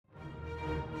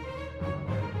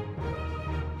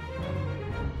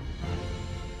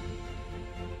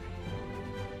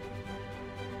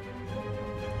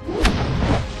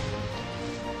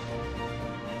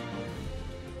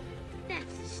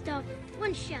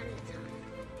one shot at a time.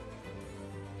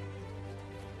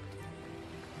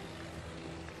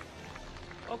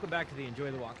 Welcome back to the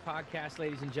Enjoy the Walk podcast,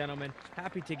 ladies and gentlemen.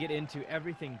 Happy to get into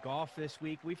everything golf this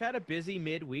week. We've had a busy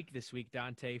midweek this week,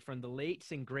 Dante, from the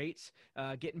lates and greats,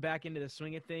 getting back into the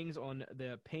swing of things on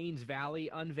the Payne's Valley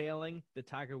unveiling the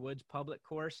Tiger Woods public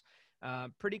course.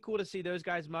 Pretty cool to see those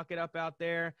guys muck it up out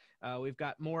there. We've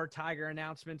got more Tiger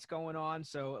announcements going on,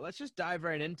 so let's just dive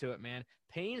right into it, man.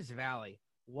 Payne's Valley,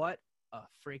 what a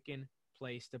freaking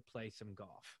place to play some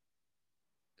golf.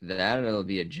 That'll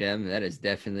be a gem. That is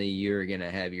definitely, you're going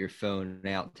to have your phone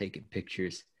out taking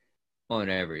pictures on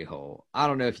every hole. I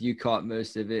don't know if you caught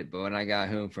most of it, but when I got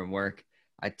home from work,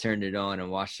 I turned it on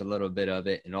and watched a little bit of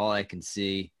it, and all I can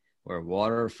see were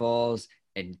waterfalls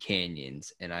and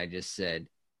canyons. And I just said,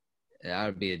 that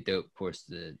would be a dope course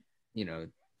to,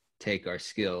 take our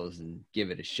skills and give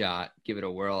it a shot, give it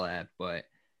a whirl at. But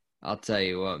I'll tell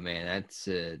you what, man,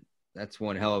 that's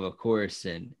one hell of a course.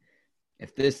 And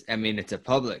it's a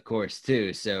public course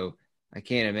too, so I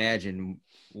can't imagine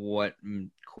what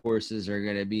courses are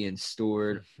going to be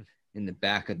stored in the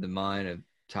back of the mind of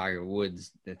Tiger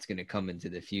Woods that's going to come into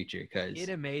the future. Because it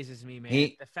amazes me,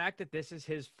 man, the fact that this is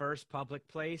his first public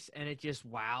place and it just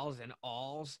wows and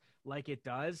alls like it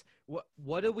does.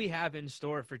 What do we have in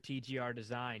store for TGR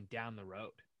Design down the road?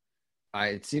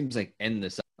 It seems like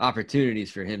endless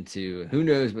opportunities for him to. Who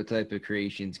knows what type of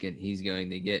creations he's going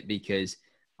to get, because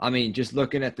just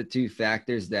looking at the two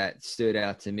factors that stood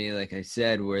out to me, like I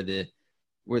said, were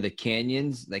the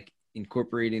canyons, like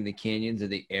incorporating the canyons of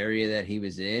the area that he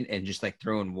was in and just like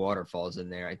throwing waterfalls in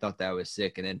there. I thought that was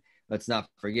sick. And then let's not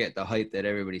forget the height that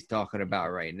everybody's talking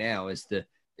about right now is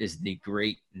the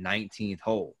great 19th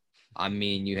hole.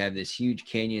 You have this huge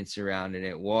canyon surrounding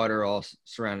it, water all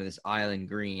surrounding this island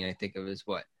green. I think it was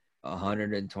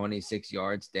 126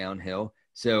 yards downhill.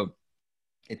 So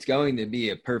it's going to be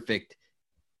a perfect,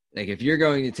 like, if you're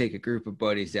going to take a group of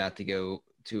buddies out to go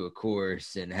to a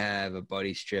course and have a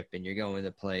buddies trip and you're going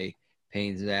to play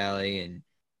Payne's Valley and,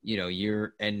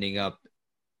 you're ending up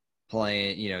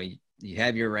playing, you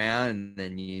have your round and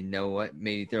then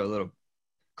maybe throw a little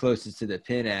closest to the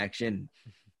pin action.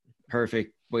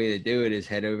 Perfect way to do it is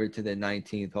head over to the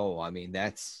 19th hole.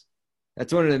 That's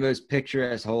one of the most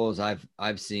picturesque holes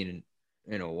I've seen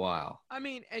in a while.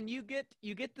 And you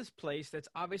get this place that's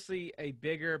obviously a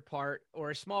bigger part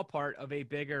or a small part of a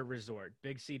bigger resort,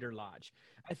 Big Cedar Lodge.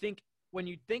 I think when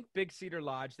you think Big Cedar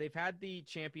Lodge, they've had the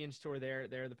Champions Tour there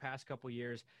the past couple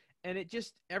years, and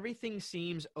everything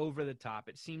seems over the top.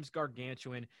 It seems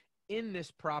gargantuan in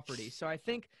this property. So I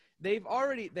think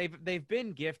they've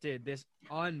been gifted this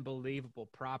unbelievable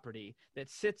property that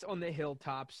sits on the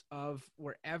hilltops of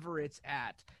wherever it's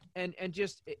at. And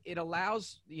just it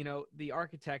allows, the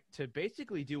architect to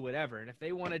basically do whatever. And if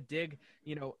they want to dig,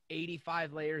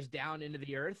 85 layers down into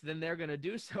the earth, then they're going to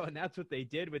do so. And that's what they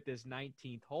did with this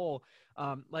 19th hole.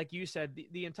 Like you said,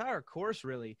 the entire course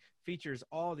really features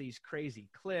all these crazy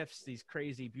cliffs, these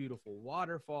crazy, beautiful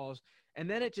waterfalls. And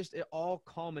then it all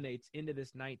culminates into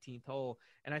this 19th hole.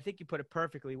 And I think you put it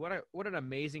perfectly. What an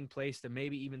amazing place to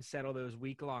maybe even settle those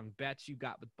week-long bets you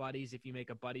got with buddies if you make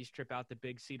a buddies trip out to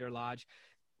Big Cedar Lodge.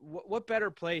 What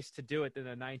better place to do it than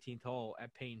the 19th hole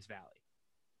at Payne's Valley?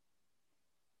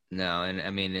 No,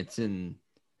 and it's in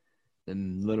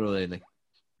literally like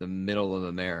the middle of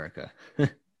America.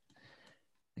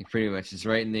 Like pretty much it's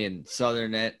right in the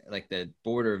southern like the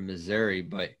border of Missouri,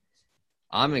 but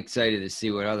I'm excited to see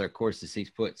what other courses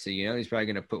he's put. So, he's probably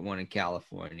going to put one in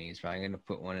California. He's probably going to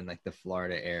put one in like the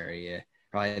Florida area,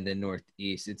 probably the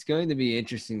Northeast. It's going to be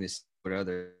interesting to see what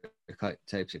other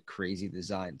types of crazy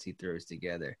designs he throws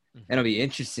together. And it'll be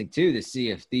interesting too to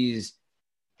see if these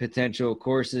potential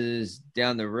courses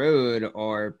down the road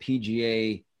are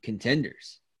PGA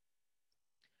contenders.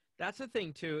 That's the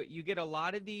thing too. You get a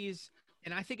lot of these,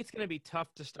 and I think it's going to be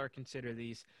tough to start consider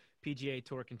these PGA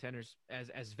Tour contenders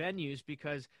as venues,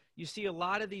 because you see a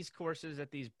lot of these courses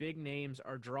that these big names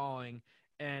are drawing.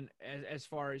 And as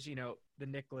far as, the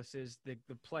Nicklases, the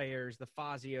Players, the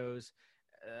Fazios,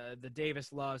 the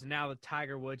Davis Loves, and now the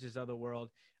Tiger Woods of the world.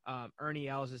 Ernie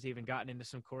Els has even gotten into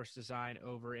some course design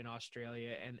over in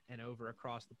Australia and over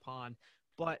across the pond.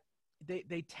 But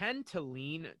they tend to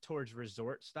lean towards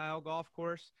resort-style golf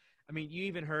course. You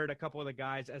even heard a couple of the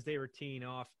guys as they were teeing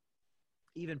off,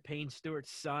 even Payne Stewart's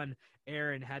son,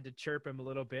 Aaron, had to chirp him a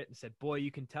little bit and said, boy,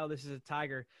 you can tell this is a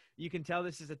Tiger. You can tell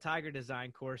this is a Tiger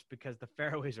design course because the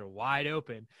fairways are wide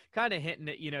open, kind of hinting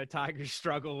at, Tiger's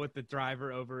struggle with the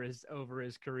driver over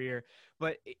his career.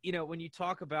 But, when you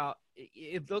talk about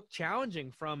it looked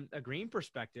challenging from a green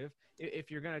perspective,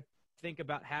 if you're going to think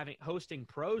about hosting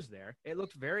pros there, it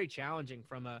looked very challenging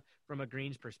from a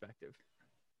greens perspective.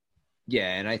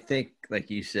 Yeah, and I think, like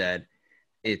you said,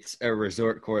 it's a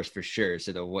resort course for sure.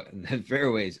 So the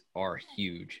fairways are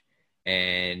huge,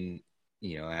 and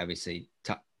obviously,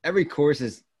 every course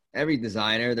is every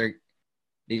designer. They're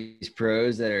these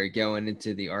pros that are going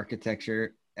into the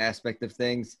architecture aspect of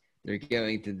things. They're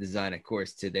going to design a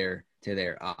course to their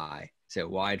eye. So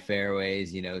wide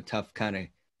fairways,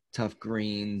 tough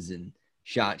greens and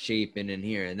shot shaping and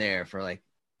here and there for like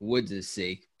Woods'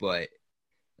 sake, but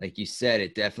like you said,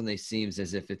 it definitely seems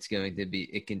as if it's going to be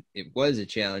it was a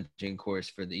challenging course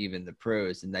for even the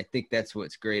pros. And I think that's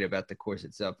what's great about the course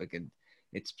itself.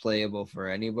 It's playable for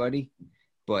anybody.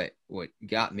 But what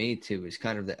got me to is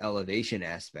kind of the elevation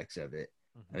aspects of it.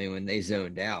 Mm-hmm. I mean, when they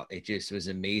zoned out, it just was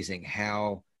amazing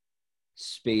how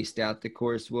spaced out the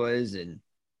course was and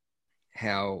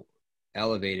how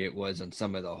elevated it was on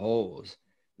some of the holes.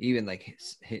 Even like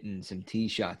hitting some tee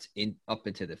shots up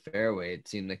into the fairway, it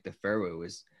seemed like the fairway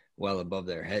was well above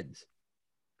their heads.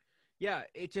 Yeah,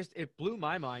 it blew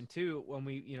my mind too when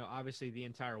we, obviously the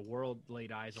entire world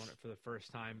laid eyes on it for the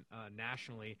first time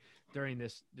nationally during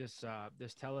this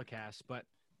telecast. But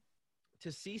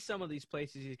to see some of these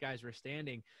places these guys were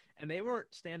standing, and they weren't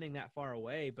standing that far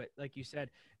away, but like you said,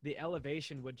 the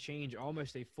elevation would change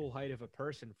almost a full height of a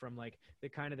person from like the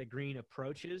green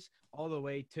approaches all the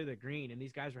way to the green. And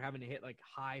these guys were having to hit like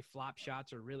high flop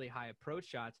shots or really high approach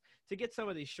shots to get some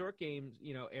of these short game,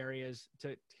 areas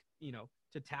to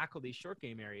tackle these short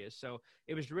game areas. So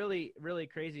it was really, really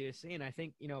crazy to see. And I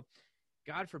think,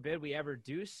 God forbid we ever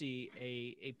do see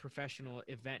a professional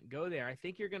event go there, I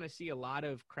think you're going to see a lot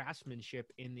of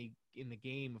craftsmanship in the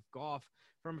game of golf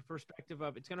from a perspective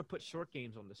of it's going to put short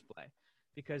games on display,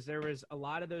 because there was a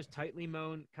lot of those tightly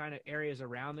mown kind of areas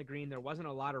around the green. There wasn't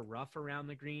a lot of rough around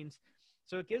the greens.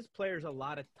 So it gives players a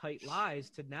lot of tight lies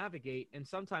to navigate. And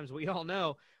sometimes we all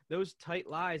know those tight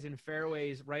lies in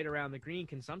fairways right around the green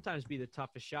can sometimes be the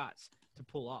toughest shots to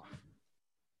pull off.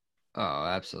 Oh,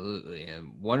 absolutely.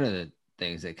 And one of the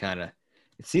things that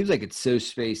it seems like it's so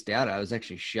spaced out. I was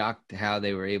actually shocked how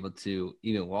they were able to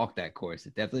even walk that course.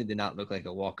 It definitely did not look like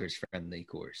a walker's friendly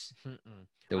course.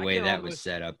 The way that was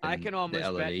set up. I can almost the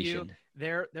elevation. bet you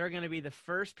they're going to be the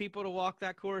first people to walk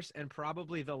that course and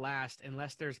probably the last,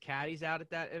 unless there's caddies out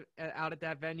at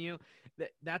that venue.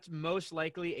 That's most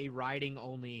likely a riding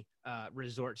only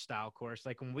resort style course.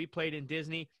 Like when we played in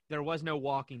Disney, there was no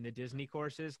walking the Disney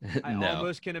courses. I No.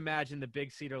 almost can imagine the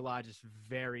Big Cedar Lodge is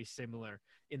very similar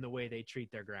in the way they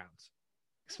treat their grounds.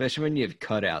 Especially when you have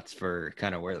cutouts for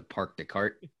kind of where to park the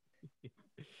cart.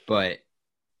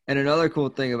 And another cool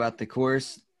thing about the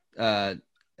course,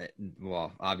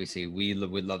 well, obviously we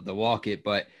would love to walk it,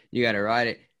 but you got to ride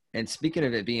it. And speaking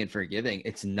of it being forgiving,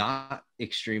 it's not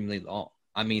extremely long.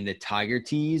 I mean, the Tiger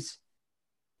tees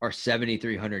are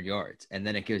 7,300 yards, and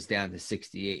then it goes down to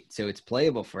 68. So it's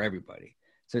playable for everybody.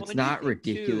 So it's not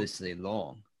ridiculously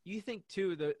long. You think,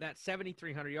 too, that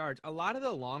 7,300 yards, a lot of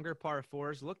the longer par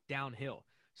fours look downhill.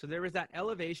 So there was that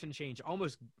elevation change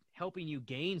almost helping you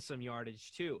gain some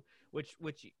yardage, too, which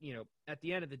at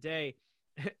the end of the day,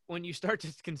 when you start to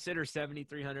consider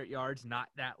 7,300 yards not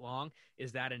that long,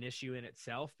 is that an issue in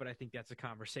itself? But I think that's a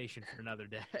conversation for another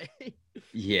day.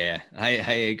 Yeah, I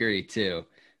agree, too.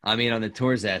 I mean, on the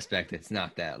tours aspect, it's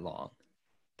not that long.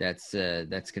 That's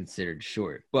considered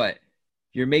short. But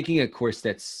you're making a course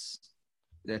that's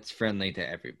friendly to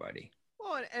everybody.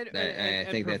 Well, and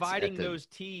providing those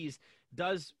tees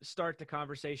does start the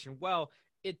conversation. Well,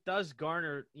 it does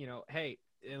garner, hey,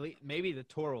 maybe the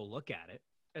tour will look at it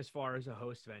as far as a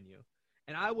host venue.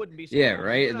 And I wouldn't be surprised. Yeah,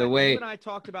 right. You and I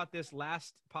talked about this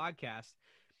last podcast.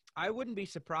 I wouldn't be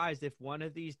surprised if one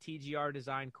of these TGR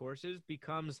design courses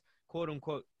becomes quote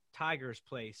unquote Tiger's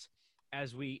place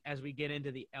as we get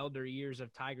into the elder years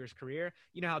of Tiger's career.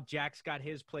 You know how Jack's got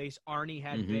his place, Arnie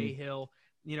had Bay Hill.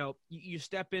 You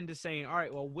step into saying, all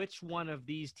right, well, which one of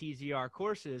these TGR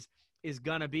courses is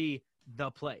going to be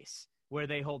the place where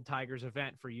they hold Tiger's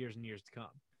event for years and years to come?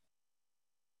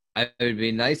 It would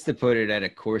be nice to put it at a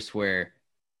course where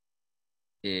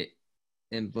it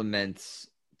implements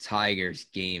Tiger's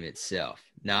game itself,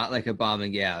 not like a bomb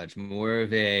and gouge, more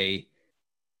of a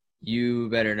you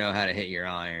better know how to hit your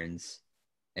irons,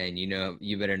 and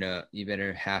you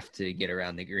better have to get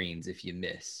around the greens if you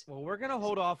miss. Well, we're going to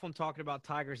hold off on talking about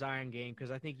Tiger's iron game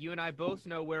because I think you and I both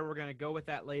know where we're going to go with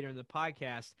that later in the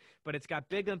podcast, but it's got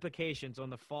big implications on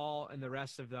the fall and the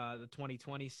rest of the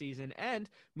 2020 season and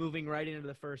moving right into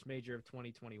the first major of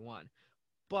 2021.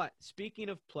 But speaking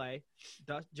of play,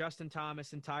 Justin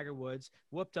Thomas and Tiger Woods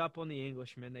whooped up on the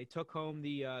Englishmen. They took home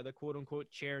the quote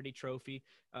unquote charity trophy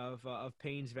of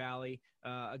Payne's Valley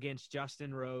against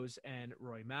Justin Rose and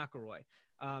Rory McIlroy.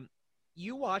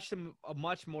 You watched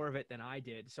much more of it than I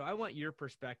did, so I want your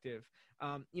perspective.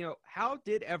 How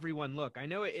did everyone look? I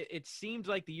know it seemed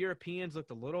like the Europeans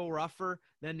looked a little rougher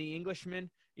than the Englishmen.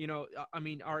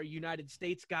 Our United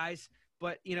States guys,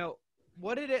 but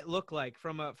what did it look like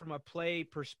from a play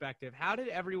perspective? How did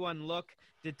everyone look?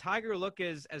 Did Tiger look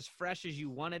as fresh as you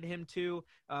wanted him to,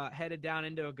 headed down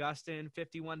into Augusta in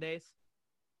 51 days?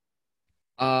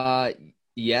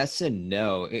 Yes and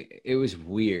no. It was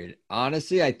weird.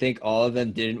 Honestly, I think all of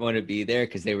them didn't want to be there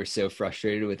because they were so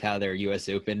frustrated with how their U.S.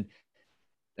 Open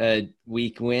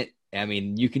week went. I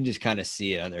mean, you can just kind of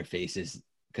see it on their faces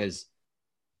because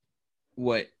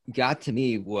what got to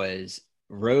me was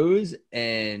Rose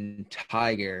and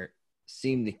Tiger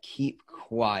seemed to keep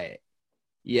quiet,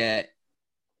 yet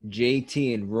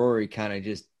JT and Rory kind of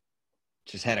just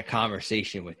had a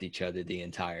conversation with each other the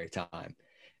entire time,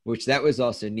 which that was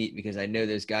also neat because I know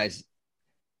those guys,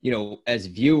 as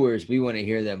viewers, we want to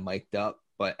hear them mic'd up,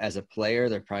 but as a player,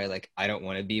 they're probably like, I don't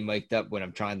want to be mic'd up when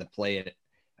I'm trying to play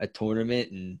a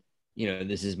tournament and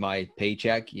this is my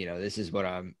paycheck. This is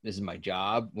my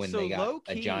job. When they got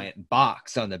a giant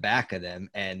box on the back of them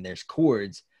and there's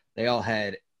cords, they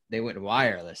went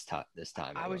wireless this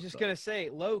time. I was just going to say,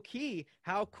 low key,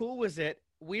 how cool was it?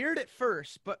 Weird at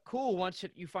first, but cool once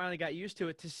you finally got used to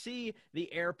it, to see the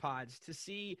AirPods, to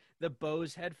see the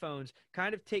Bose headphones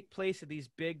kind of take place of these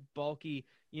big, bulky,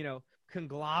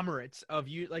 conglomerates of,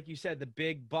 like you said, the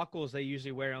big buckles they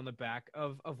usually wear on the back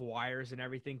of wires and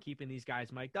everything, keeping these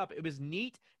guys mic'd up. It was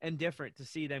neat and different to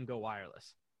see them go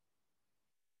wireless.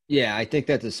 Yeah, I think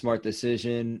that's a smart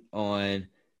decision on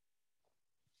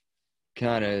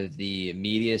kind of the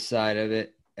media side of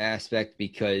it aspect,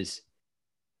 because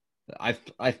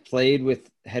I've played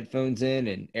with headphones in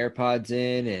and AirPods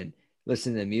in and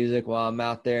listen to music while I'm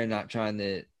out there, not trying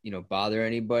to, bother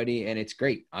anybody. And it's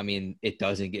great. I mean, it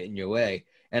doesn't get in your way.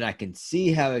 And I can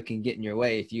see how it can get in your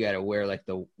way if you got to wear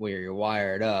where you're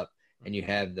wired up and you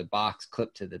have the box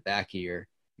clipped to the back of your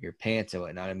pants and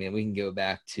whatnot. I mean, we can go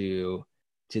back to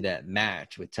that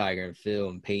match with Tiger and Phil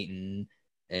and Payton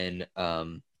and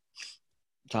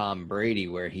Tom Brady,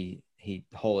 where he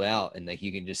holed out and like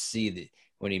you can just see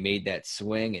when he made that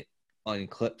swing, it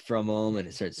unclipped from him and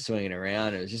it started swinging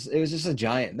around. It was just a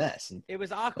giant mess. And it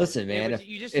was awkward. Listen, man,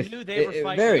 you just knew they were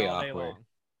fighting very all day awkward. long.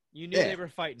 You knew they were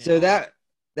fighting. So that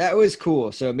was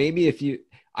cool. So maybe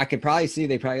I could probably see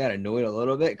they probably got annoyed a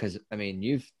little bit because I mean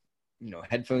you've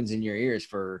headphones in your ears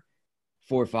for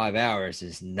 4 or 5 hours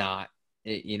is not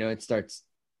it. It starts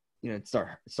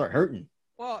start hurting.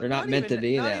 Well, they're not meant to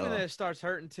be that. Not even long. that it starts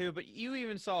hurting too. But you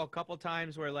even saw a couple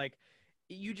times where like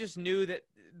you just knew that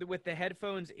with the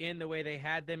headphones in the way they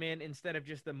had them in, instead of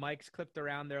just the mics clipped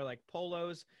around their like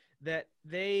polos, that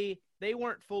they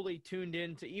weren't fully tuned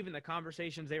in to even the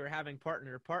conversations they were having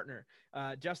partner to partner.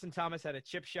 Justin Thomas had a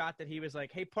chip shot that he was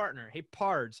like, "Hey partner, hey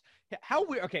pards." How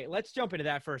weird. Okay, let's jump into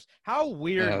that first. How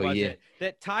weird was it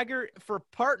that Tiger for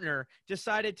partner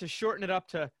decided to shorten it up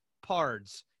to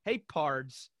pards? Hey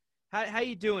pards. How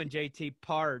you doing, JT?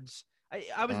 Pards.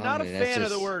 I was not a fan of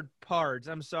the word pards.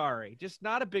 I'm sorry. Just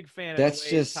not a big fan of the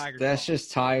way Tiger That's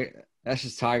just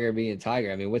Tiger being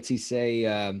Tiger. I mean, what's he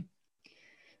say?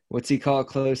 What's he call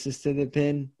closest to the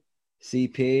pin?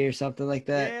 CP or something like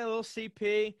that? Yeah, a little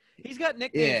CP. He's got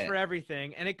nicknames for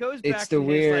everything, and it goes back to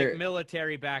his like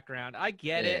military background. I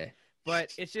get it,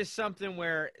 but it's just something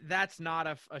where that's not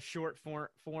a short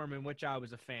form in which I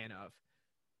was a fan of.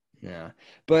 Yeah,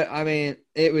 but I mean,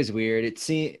 it was weird. It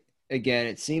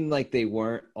seemed like they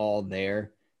weren't all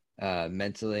there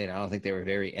mentally, and I don't think they were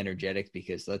very energetic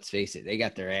because let's face it, they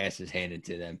got their asses handed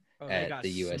to them at the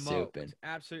U.S. Open.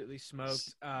 Absolutely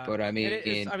smoked. But I mean,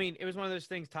 it was one of those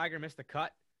things. Tiger missed the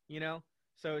cut,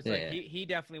 So it's like he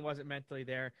definitely wasn't mentally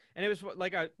there, and it was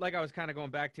like I was kind of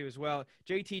going back to as well.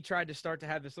 JT tried to start to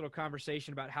have this little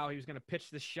conversation about how he was going to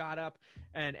pitch this shot up,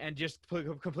 and just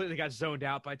completely got zoned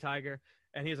out by Tiger.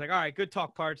 And he's like, all right, good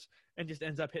talk parts, and just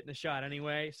ends up hitting the shot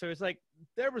anyway. So it's like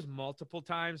there was multiple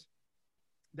times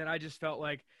that I just felt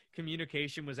like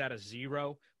communication was at a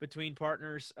zero between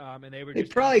partners, and they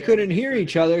probably couldn't hear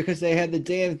each other because they had the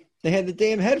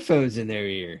damn headphones in their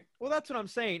ear. Well, that's what I'm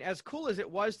saying. As cool as it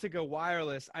was to go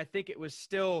wireless, I think it was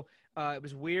still it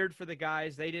was weird for the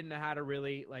guys. They didn't know how to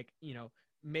really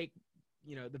make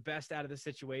the best out of the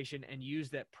situation and use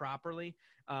that properly.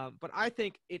 But I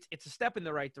think it's a step in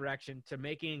the right direction to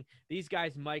making these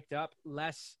guys mic'd up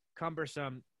less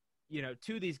cumbersome,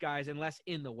 to these guys and less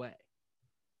in the way.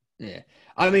 Yeah.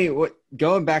 I mean, what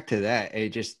going back to that,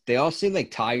 they all seemed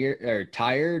like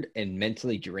tired and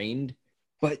mentally drained,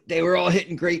 but they were all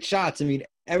hitting great shots. I mean,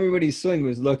 everybody's swing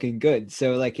was looking good.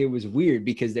 So like it was weird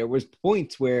because there was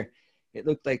points where it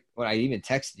looked like when I even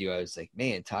texted you, I was like,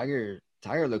 man, Tiger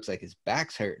looks like his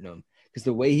back's hurting him because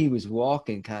the way he was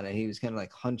walking, he was kind of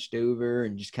like hunched over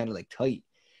and just kind of like tight.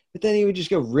 But then he would just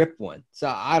go rip one.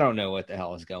 So I don't know what the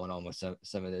hell is going on with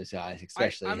some of those guys,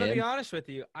 especially I'm going to be him. honest with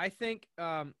you. I think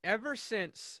ever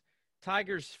since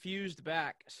Tiger's fused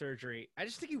back surgery, I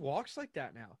just think he walks like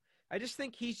that now. I just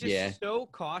think he's just Yeah. so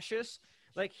cautious.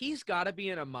 Like he's got to be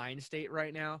in a mind state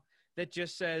right now that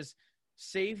just says,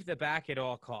 save the back at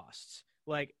all costs.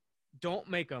 Like, don't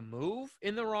make a move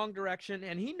in the wrong direction.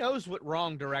 And he knows what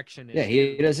wrong direction is. Yeah,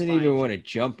 he too, doesn't even mind want you. to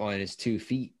jump on his 2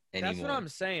 feet That's what anymore. I'm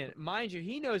saying. Mind you,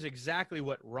 he knows exactly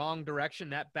what wrong direction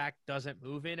that back doesn't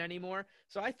move in anymore.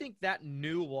 So I think that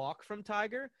new walk from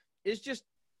Tiger is just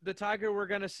the Tiger we're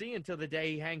going to see until the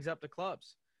day he hangs up the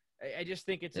clubs. I just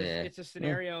think it's a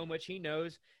scenario in which he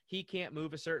knows he can't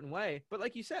move a certain way. But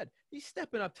like you said, he's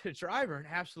stepping up to the driver and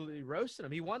absolutely roasting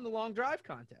him. He won the long drive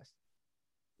contest.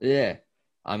 Yeah.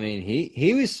 I mean,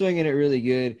 he was swinging it really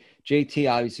good.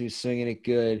 JT obviously was swinging it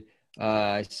good.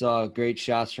 I saw great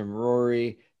shots from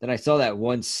Rory. Then I saw that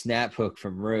one snap hook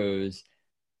from Rose.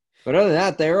 But other than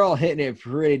that, they were all hitting it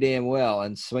pretty damn well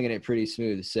and swinging it pretty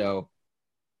smooth. So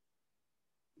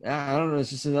I don't know.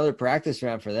 It's just another practice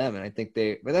round for them, and I think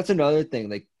but that's another thing.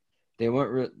 Like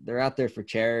they're out there for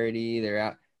charity. They're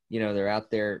out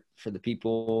there for the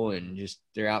people, and just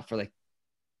they're out for like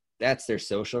that's their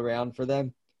social round for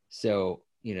them. So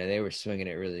they were swinging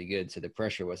it really good, so the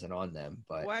pressure wasn't on them.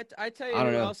 But Well, I tell you I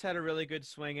don't who know. else had a really good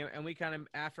swing, and we kind of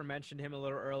aforementioned him a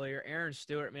little earlier, Aaron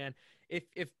Stewart, man.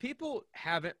 If people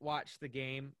haven't watched the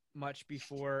game much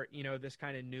before, this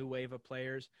kind of new wave of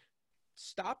players,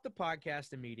 stop the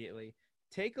podcast immediately.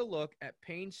 Take a look at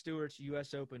Payne Stewart's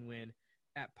U.S. Open win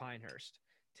at Pinehurst.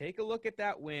 Take a look at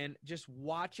that win. Just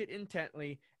watch it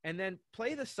intently, and then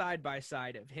play the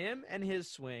side-by-side of him and his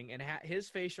swing and his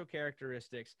facial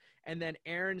characteristics, and then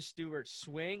Aaron Stewart's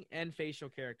swing and facial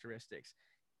characteristics.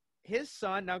 His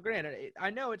son, now granted,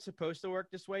 I know it's supposed to work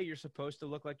this way. You're supposed to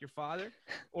look like your father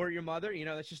or your mother.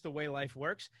 That's just the way life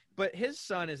works. But his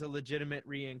son is a legitimate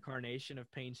reincarnation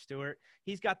of Payne Stewart.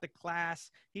 He's got the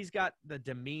class. He's got the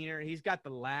demeanor. He's got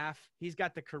the laugh. He's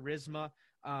got the charisma.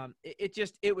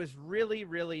 It was really,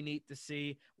 really neat to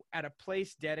see at a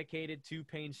place dedicated to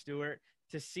Payne Stewart,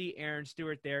 to see Aaron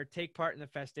Stewart there, take part in the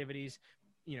festivities,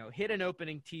 hit an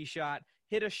opening tee shot,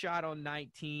 hit a shot on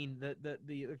 19,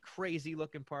 the crazy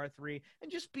looking par 3,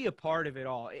 and just be a part of it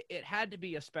all. It had to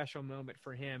be a special moment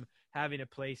for him having a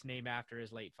place named after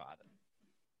his late father.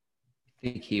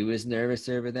 Think he was nervous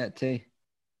over that too?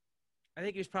 I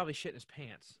think he was probably shitting his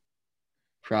pants.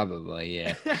 Probably,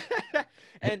 yeah.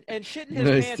 and shitting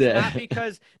his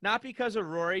pants not because of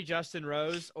Rory, Justin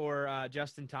Rose, or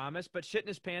Justin Thomas, but shitting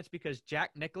his pants because Jack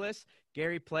Nicklaus,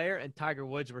 Gary Player, and Tiger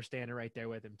Woods were standing right there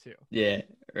with him too. Yeah,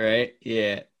 right.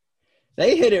 Yeah.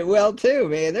 They hit it well too,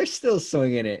 man. They're still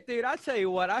swinging it. Dude, I'll tell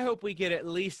you what. I hope we get at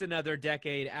least another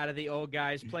decade out of the old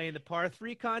guys playing the par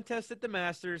 3 contest at the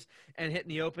Masters and hitting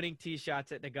the opening tee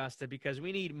shots at Augusta, because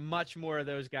we need much more of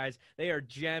those guys. They are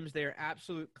gems. They are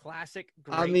absolute classic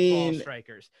great ball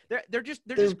strikers. They're just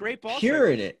great ball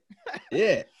pure strikers. In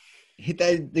it.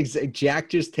 Yeah. Jack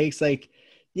just takes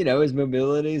his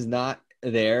mobility is not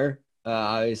there.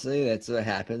 Obviously, that's what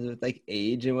happens with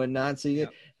age and whatnot. So he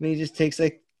just takes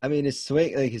his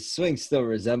swing still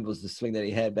resembles the swing that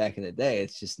he had back in the day.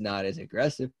 It's just not as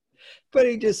aggressive. But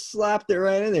he just slapped it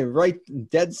right in there, right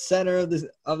dead center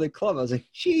of the club. I was like,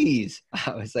 geez.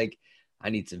 I was like, I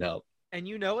need some help. And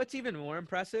what's even more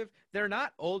impressive? They're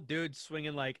not old dudes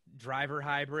swinging like driver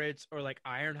hybrids or like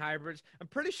iron hybrids. I'm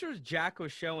pretty sure Jack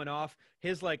was showing off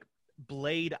his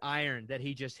blade iron that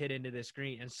he just hit into the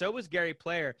screen. And so was Gary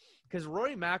Player, because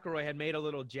Rory McIlroy had made a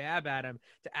little jab at him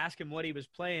to ask him what he was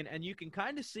playing. And you can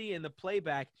kind of see in the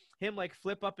playback him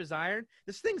flip up his iron.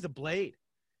 This thing's a blade.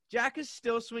 Jack is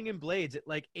still swinging blades at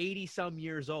 80 some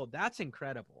years old. That's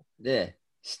incredible. Yeah.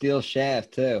 Steel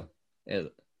shaft too. Yeah,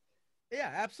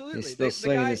 absolutely. He's still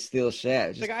swinging the steel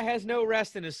shaft. The guy has no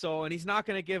rest in his soul, and he's not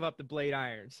going to give up the blade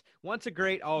irons. Once a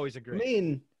great, always a great. I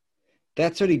mean,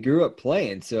 that's what he grew up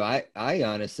playing. So I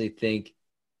honestly think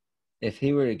if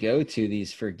he were to go to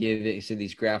these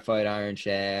these graphite iron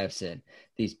shafts and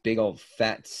these big old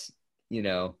fat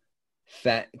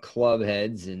club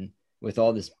heads, and with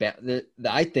all this,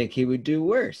 I think he would do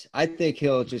worse. I think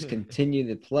he'll just continue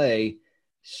to play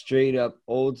straight up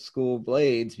old school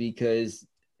blades because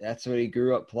that's what he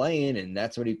grew up playing, and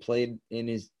that's what he played in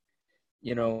his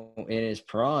in his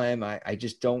prime. I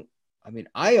just don't. I mean,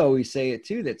 I always say it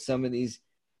too that some of these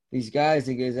guys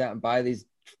that goes out and buy these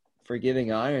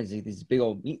forgiving irons, like these big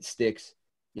old meat sticks.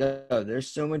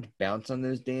 There's so much bounce on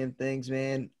those damn things,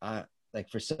 man. Like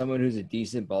for someone who's a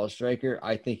decent ball striker,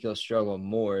 I think you'll struggle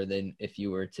more than if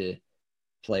you were to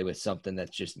play with something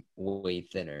that's just way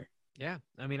thinner. Yeah,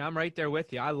 I mean, I'm right there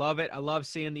with you. I love it. I love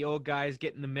seeing the old guys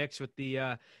get in the mix with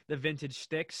the vintage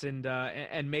sticks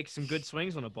and make some good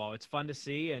swings on the ball. It's fun to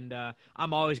see, and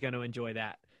I'm always going to enjoy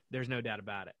that. There's no doubt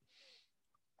about it.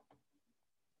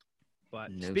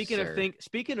 But No,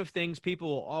 speaking of things people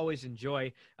will always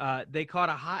enjoy, they caught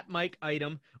a hot mic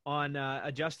item on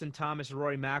a Justin Thomas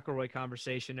Rory McIlroy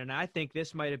conversation, and I think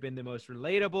this might have been the most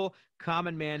relatable,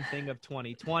 common man thing of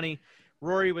 2020.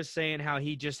 Rory was saying how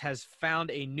he just has found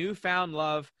a newfound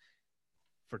love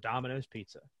for Domino's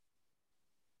Pizza.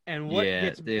 And what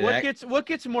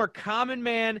gets more common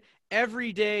man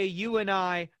every day, you and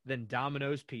I, than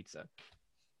Domino's Pizza?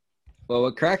 Well,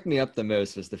 what cracked me up the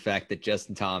most was the fact that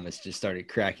Justin Thomas just started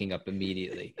cracking up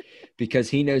immediately because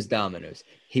he knows Domino's.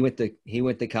 He went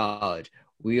to college.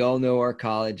 We all know our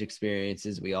college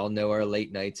experiences. We all know our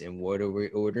late nights and what are we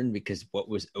ordering because what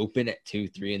was open at 2,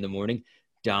 3 in the morning?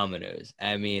 Domino's.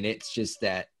 I mean, it's just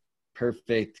that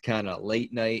perfect kind of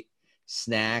late night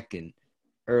snack and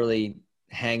early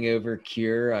hangover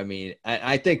cure. I mean,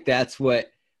 I think that's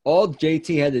what all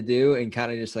JT had to do and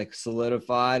kind of just like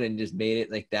solidified and just made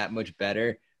it like that much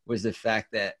better was the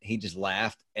fact that he just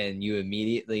laughed and you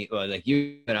immediately, well, like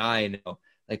you and I know,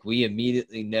 like we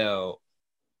immediately know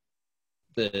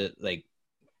the like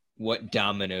what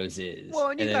Domino's is. Well,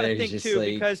 and you got to think too, like,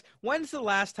 because when's the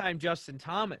last time Justin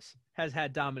Thomas has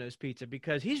had Domino's Pizza?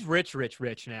 Because he's rich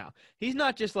now. He's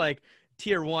not just like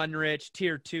tier 1 rich,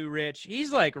 tier 2 rich.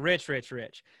 He's like rich.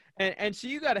 And so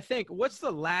you got to think, what's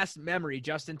the last memory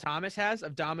Justin Thomas has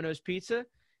of Domino's Pizza?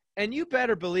 And you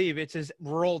better believe it's his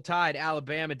Roll Tide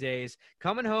Alabama days,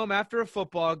 coming home after a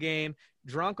football game,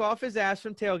 drunk off his ass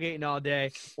from tailgating all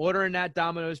day, ordering that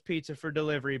Domino's Pizza for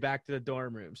delivery back to the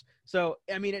dorm rooms. So,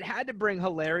 I mean, it had to bring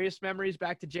hilarious memories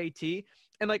back to JT.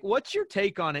 And, like, what's your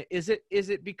take on it? Is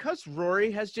it because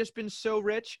Rory has just been so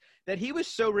rich that he was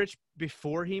so rich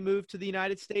before he moved to the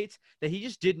United States that he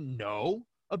just didn't know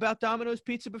about Domino's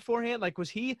Pizza beforehand? Like, was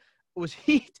he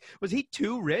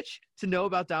too rich to know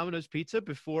about Domino's Pizza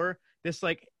before this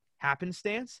like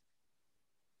happenstance?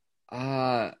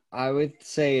 I would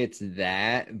say it's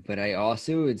that, but I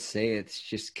also would say it's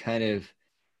just kind of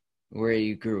where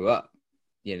you grew up,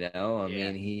 I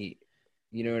mean,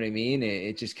 you know what I mean?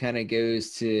 It just kind of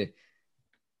goes to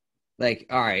like,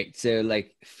 all right, so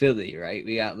like Philly, right?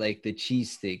 We got like the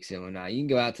cheesesteaks and whatnot. You can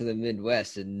go out to the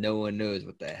Midwest and no one knows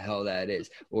what the hell that is.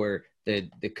 Or the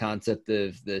concept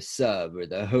of the sub or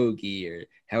the hoagie or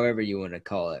however you want to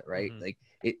call it, right? Mm-hmm. Like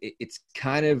it's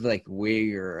kind of like where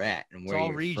you're at and where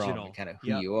you're regional. From and kind of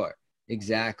who you are.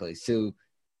 Exactly. So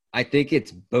I think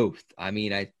it's both. I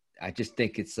mean, I just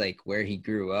think it's like where he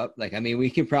grew up. Like, I mean,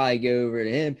 we can probably go over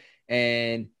to him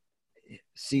and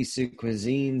see some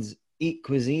eat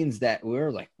cuisines that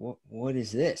we're like, what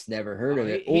is this? Never heard of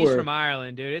it. He's from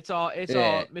Ireland, dude. It's all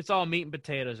meat and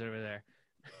potatoes over there.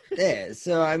 Yeah.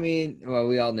 So I mean, well,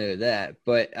 we all know that,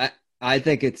 but I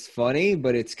think it's funny,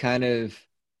 but it's kind of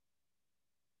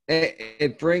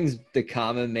it brings the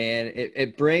common man.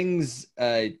 It brings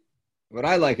what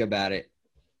I like about it.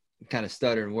 Kind of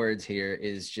stuttering words here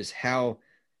is just how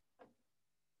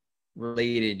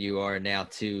related you are now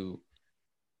to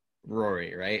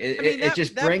Rory, right? It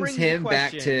just brings him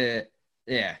back to,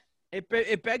 yeah.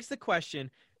 It begs the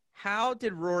question, how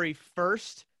did Rory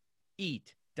first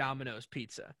eat Domino's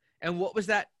Pizza? And what was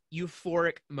that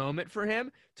euphoric moment for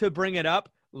him to bring it up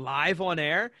live on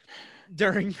air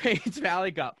during Payne's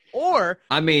Valley Cup? Or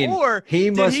he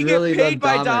must really get paid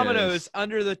by Domino's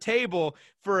under the table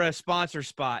for a sponsor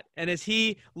spot? And is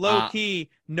he low-key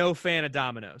no fan of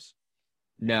Domino's?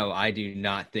 No, I do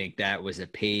not think that was a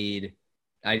paid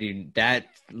 – that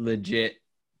legit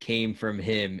came from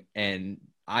him, and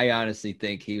I honestly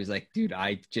think he was like, dude,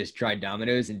 I just tried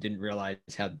Domino's and didn't realize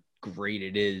how great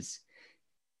it is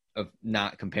of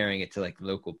not comparing it to like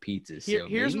local pizzas. So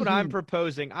here's what I'm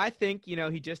proposing. I think,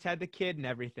 he just had the kid and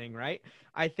everything, right?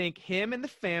 I think him and the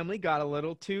family got a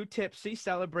little too tipsy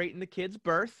celebrating the kid's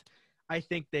birth. I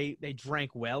think they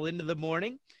drank well into the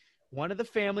morning. One of the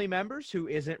family members who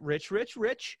isn't rich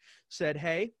said,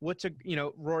 hey,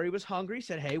 Rory was hungry,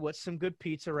 said, hey, what's some good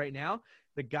pizza right now?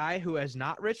 The guy who is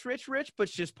not rich,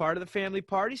 but's just part of the family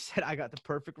party said, I got the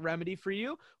perfect remedy for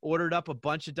you, ordered up a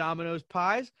bunch of Domino's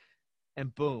pies,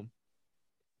 and boom.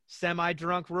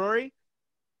 Semi-drunk Rory,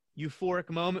 euphoric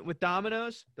moment with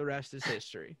Domino's, the rest is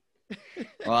history.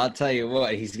 Well, I'll tell you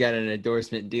what, he's got an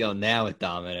endorsement deal now with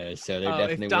Domino's, so they're Oh, if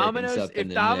definitely working Domino's something if in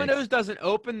the mix. Domino's doesn't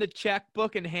open the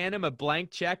checkbook and hand him a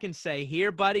blank check and say,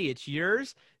 "Here, buddy, it's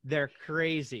yours," they're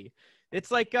crazy. They It's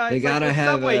like gotta what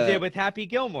have Subway did a with Happy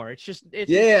Gilmore. It's just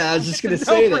yeah. I was just it's a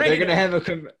gonna say that no-brainer.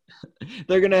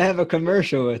 they're gonna have a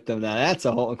commercial with them now. That's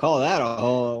a whole call that a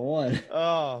hole in one.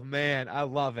 Oh man, I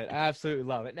love it. I absolutely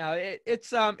love it. Now it's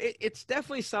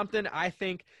definitely something I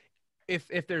think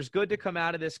if there's good to come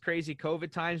out of this crazy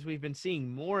COVID times, we've been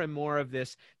seeing more and more of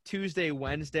this Tuesday,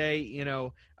 Wednesday,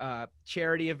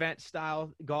 charity event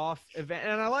style golf event,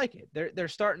 and I like it. They're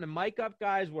starting to mic up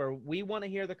guys where we want to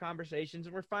hear the conversations,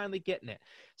 and we're finally getting it.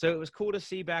 So it was cool to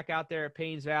see back out there at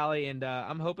Payne's Valley, and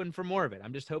I'm hoping for more of it.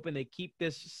 I'm just hoping they keep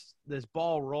this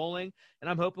ball rolling, and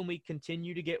I'm hoping we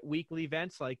continue to get weekly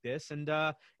events like this, and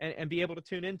be able to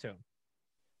tune into them.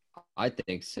 I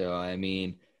think so. I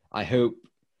mean, I hope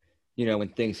when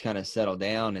things kind of settle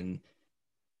down and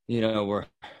we're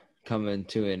coming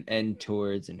to an end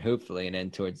towards and hopefully an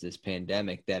end towards this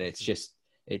pandemic, that it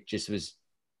just was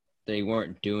they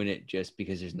weren't doing it just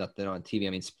because there's nothing on TV.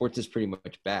 I mean, sports is pretty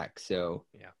much back, so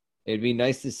Yeah. it'd be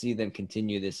nice to see them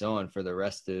continue this on for the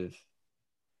rest of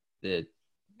the,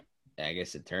 I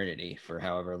guess, eternity, for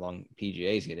however long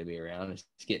PGA is going to be around. It's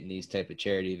getting these type of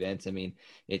charity events. I mean,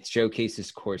 it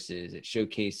showcases courses, it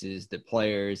showcases the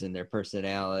players and their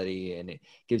personality, and it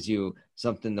gives you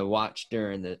something to watch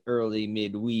during the early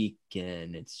midweek.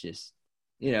 And it's just,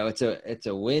 it's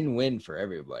a win-win for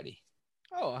everybody.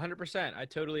 Oh, 100%. I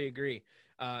totally agree.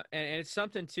 And it's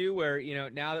something too where,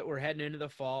 now that we're heading into the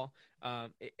fall,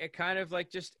 it kind of like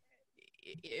just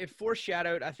it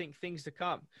foreshadowed, I think, things to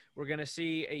come. We're going to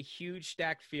see a huge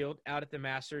stacked field out at the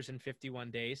Masters in 51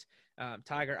 days.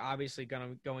 Tiger obviously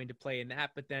going to play in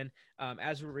that, but then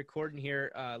as we're recording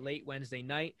here late Wednesday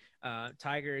night,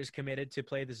 Tiger is committed to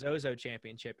play the Zozo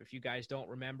Championship. If you guys don't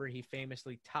remember, he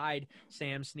famously tied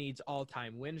Sam Snead's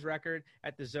all-time wins record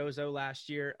at the Zozo last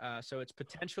year, so it's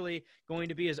potentially going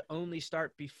to be his only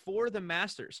start before the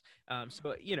Masters.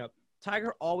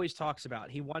 Tiger always talks about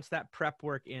he wants that prep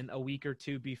work in a week or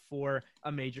two before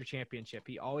a major championship.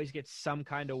 He always gets some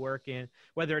kind of work in,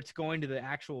 whether it's going to the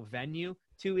actual venue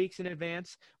 2 weeks in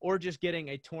advance or just getting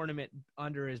a tournament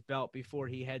under his belt before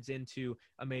he heads into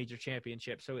a major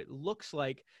championship. So it looks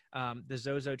like the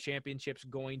Zozo Championship's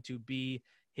going to be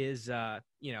his kind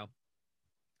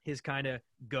of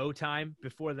go time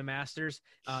before the Masters.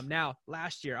 Now,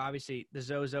 last year, obviously, the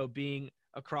Zozo being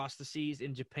across the seas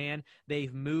in Japan,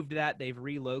 they've moved that. They've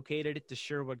relocated it to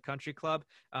Sherwood Country Club.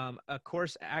 Of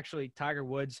course, actually, Tiger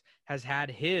Woods has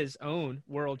had his own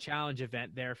World Challenge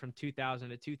event there from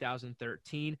 2000 to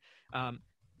 2013.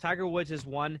 Tiger Woods has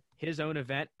won his own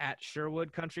event at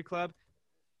Sherwood Country Club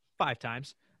 5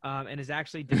 times. And is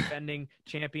actually defending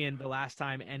champion the last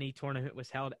time any tournament was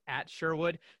held at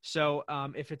Sherwood. So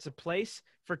if it's a place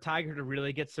for Tiger to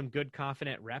really get some good,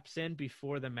 confident reps in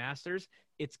before the Masters,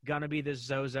 it's going to be the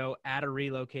Zozo at a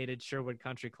relocated Sherwood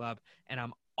Country Club, and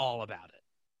I'm all about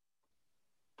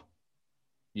it.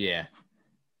 Yeah,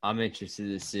 I'm interested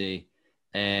to see.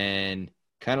 And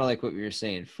kind of like what we were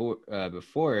saying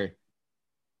before,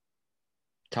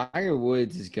 Tiger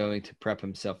Woods is going to prep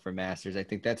himself for Masters. I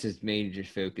think that's his major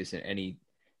focus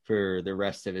for the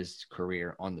rest of his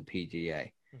career on the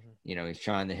PGA. Mm-hmm. He's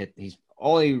trying to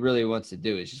all he really wants to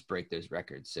do is just break those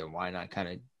records. So why not kind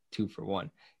of 2 for 1?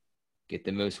 Get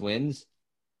the most wins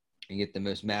and get the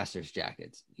most Masters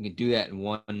jackets. You can do that in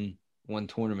one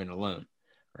tournament alone,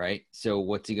 right? So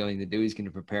what's he going to do? He's going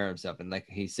to prepare himself. And like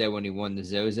he said, when he won the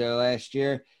Zozo last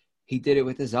year, he did it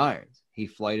with his irons. He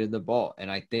flighted the ball. And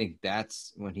I think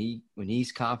that's when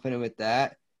he's confident with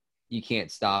that, you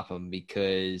can't stop him,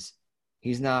 because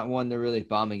he's not one to really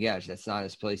bomb and gouge. That's not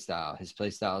his play style. His play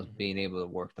style is being able to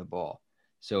work the ball.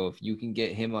 So if you can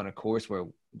get him on a course where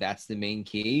that's the main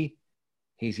key,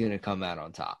 he's going to come out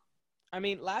on top. I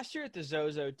mean, last year at the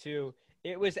Zozo too,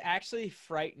 it was actually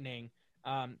frightening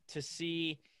to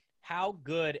see how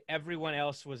good everyone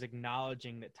else was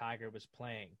acknowledging that Tiger was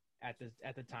playing at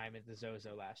the time at the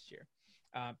Zozo last year.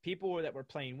 People that were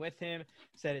playing with him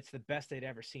said it's the best they'd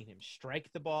ever seen him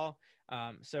strike the ball.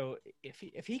 So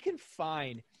if he can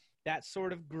find that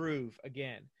sort of groove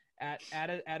again at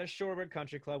a Sherwood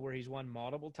Country Club where he's won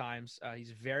multiple times,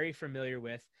 he's very familiar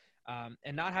with,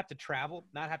 and not have to travel,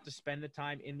 not have to spend the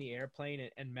time in the airplane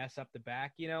and mess up the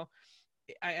back,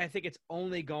 I think it's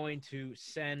only going to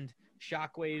send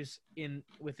shockwaves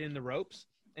within the ropes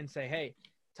and say, hey,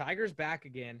 Tiger's back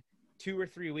again 2 or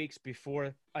 3 weeks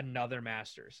before another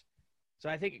Masters. So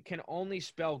I think it can only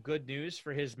spell good news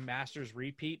for his Masters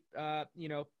repeat,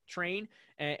 train.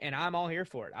 And I'm all here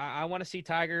for it. I want to see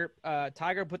Tiger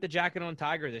put the jacket on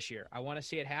Tiger this year. I want to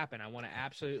see it happen. I want to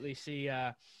absolutely see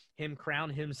him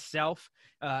crown himself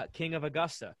King of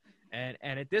Augusta. And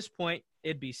at this point,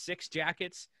 it'd be 6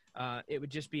 jackets. It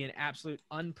would just be an absolute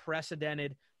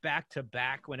unprecedented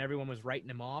back-to-back when everyone was writing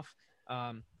him off.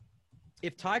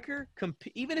 If Tiger,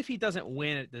 even if he doesn't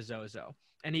win at the Zozo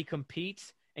and he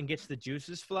competes and gets the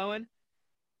juices flowing,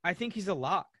 I think he's a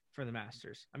lock for the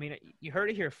Masters. I mean, you heard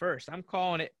it here first. I'm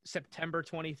calling it September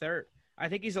 23rd. I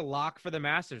think he's a lock for the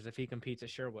Masters if he competes at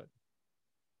Sherwood.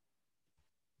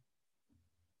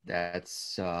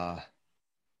 That's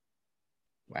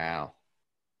wow.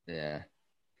 Yeah.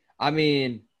 I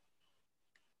mean,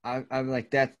 I'm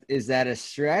like, that is that a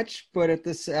stretch? But at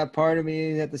this part of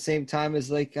me at the same time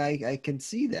is like, I can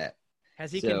see that.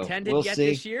 Has he So contended we'll yet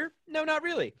see. this year? No, not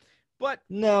really. But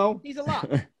No. he's a lock.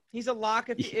 He's a lock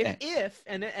Yeah. if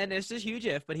and this is huge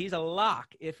if, but he's a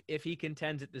lock if he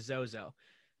contends at the Zozo.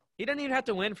 He doesn't even have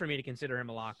to win for me to consider him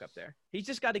a lock up there. He's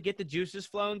just got to get the juices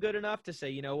flowing good enough to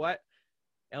say, you know what,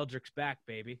 Eldrick's back,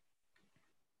 baby.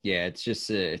 Yeah, it's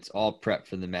just it's all prep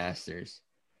for the Masters,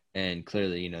 and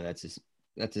clearly, that's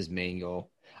his main goal.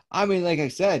 I mean, like I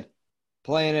said,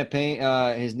 playing at Payne,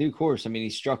 his new course. I mean, he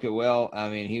struck it well. I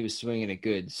mean, he was swinging it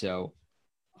good. So,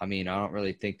 I mean, I don't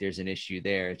really think there's an issue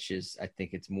there. It's just I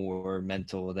think it's more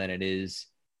mental than it is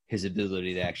his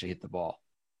ability to actually hit the ball.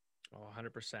 Oh,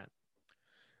 100%.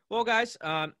 Well, guys,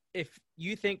 if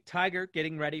you think Tiger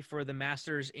getting ready for the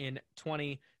Masters in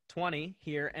 2020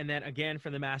 here, and then again for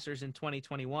the Masters in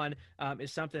 2021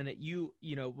 is something that you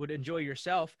would enjoy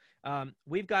yourself,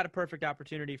 we've got a perfect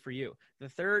opportunity for you. The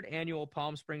 3rd annual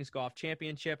Palm Springs Golf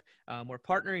Championship. We're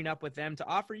partnering up with them to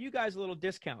offer you guys a little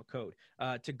discount code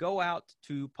to go out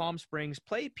to Palm Springs,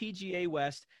 play PGA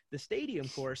West, the stadium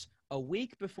course, a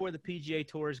week before the PGA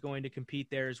Tour is going to compete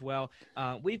there as well.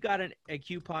 We've got a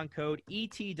coupon code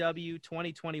ETW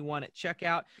 2021 at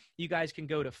checkout. You guys can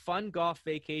go to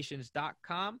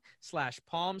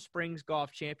fungolfvacations.com/Palm Springs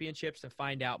Golf Championships to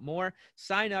find out more.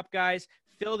 Sign up, guys.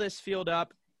 Fill this field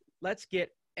up. Let's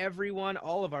get everyone,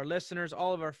 all of our listeners,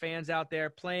 all of our fans out there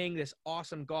playing this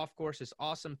awesome golf course, this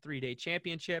awesome 3-day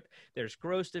championship. There's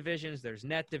gross divisions, there's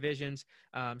net divisions.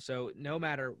 So no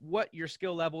matter what your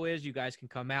skill level is, you guys can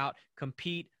come out,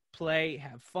 compete, play,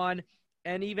 have fun.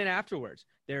 And even afterwards,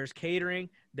 there's catering,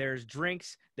 there's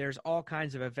drinks, there's all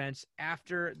kinds of events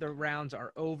after the rounds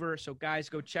are over. So guys,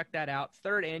 go check that out.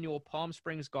 3rd annual Palm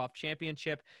Springs Golf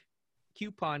Championship.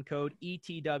 Coupon code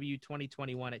ETW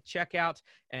 2021 at checkout,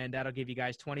 and that'll give you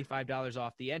guys $25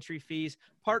 off the entry fees.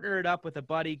 Partner it up with a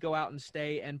buddy. Go out and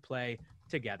stay and play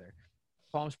together.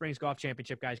 Palm Springs Golf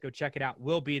Championship, guys. Go check it out.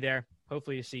 We'll be there.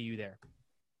 Hopefully to see you there.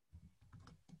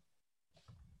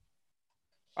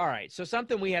 All right, so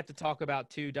something we have to talk about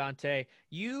too, Dante.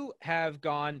 You have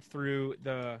gone through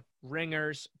the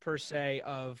ringers, per se,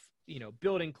 of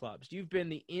building clubs. You've been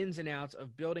the ins and outs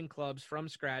of building clubs from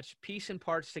scratch, piece and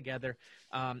parts together.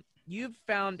 You've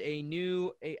found a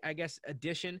new,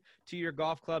 addition to your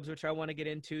golf clubs, which I want to get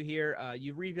into here.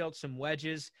 You rebuilt some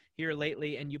wedges here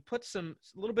lately, and you put a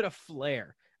little bit of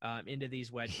flair into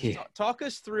these wedges. Yeah. Talk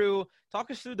us through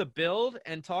the build,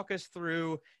 and talk us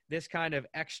through this kind of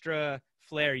extra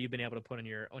flair you've been able to put on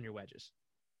your wedges.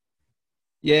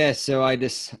 Yeah, so I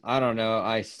don't know.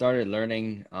 I started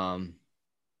learning.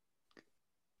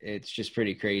 It's just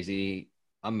pretty crazy.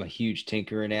 I'm a huge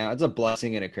tinkerer now. It's a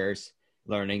blessing and a curse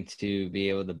learning to be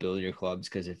able to build your clubs,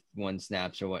 because if one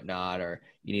snaps or whatnot, or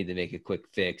you need to make a quick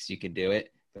fix, you can do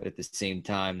it. But at the same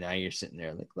time, now you're sitting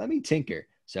there like, let me tinker.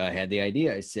 So I had the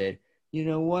idea. I said, you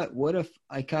know what? What if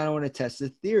I kind of want to test the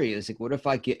theory? It's like, what if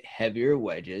I get heavier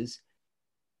wedges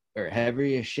or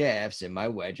heavier shafts in my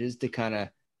wedges to kind of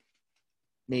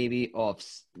maybe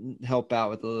help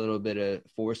out with a little bit of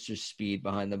force or speed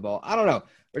behind the ball? I don't know.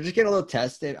 We're just getting a little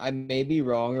tested. I may be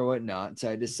wrong or whatnot.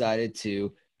 So I decided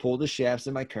to pull the shafts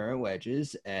in my current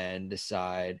wedges and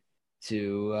decide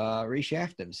to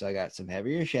reshaft them. So I got some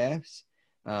heavier shafts.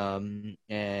 And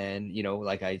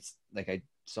like I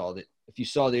saw that, if you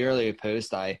saw the earlier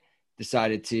post, I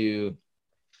decided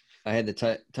I had the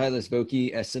Titleist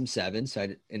Vokey SM7, so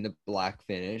in the black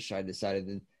finish. I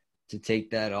decided to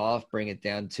take that off, bring it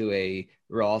down to a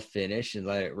raw finish, and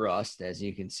let it rust. As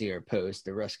you can see our post,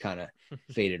 the rust kind of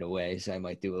faded away, so I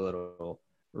might do a little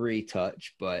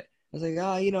retouch. But I was like,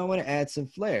 I want to add some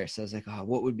flair. So I was like,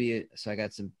 what would be it? So I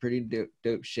got some pretty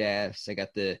dope shafts. I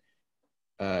got the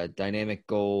Dynamic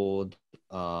Gold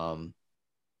S400s,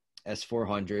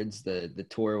 the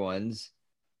tour ones.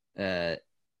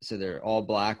 So they're all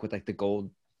black with like the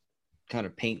gold kind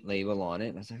of paint label on it.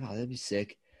 And I was like, oh, that'd be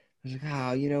sick. I was like,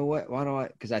 oh, you know what? Why don't I?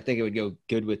 Because I think it would go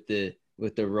good with the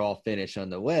raw finish on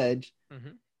the wedge. Mm-hmm.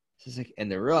 So it's like,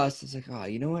 and the rust. It's like, oh,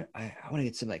 you know what? I want to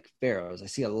get some like ferrules. I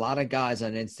see a lot of guys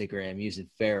on Instagram using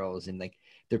ferrules, and like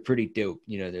they're pretty dope.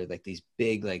 You know, they're like these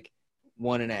big, like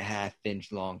 1.5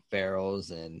 inch long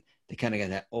ferrules, and they kind of got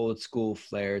that old school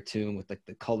flair to them with like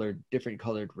the different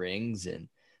colored rings. And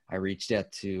I reached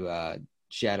out to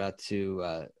shout out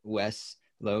to Wes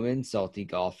Loman, Salty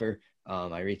Golfer.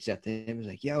 I reached out to him. I was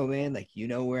like, yo, man, like, you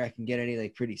know where I can get any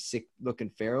like pretty sick looking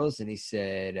ferrules? And he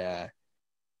said,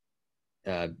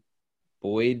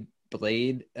 Boyd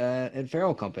Blade and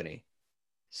Ferrule Company.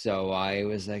 So I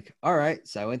was like, all right.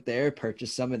 So I went there,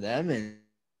 purchased some of them,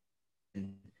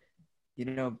 and you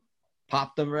know,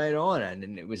 popped them right on.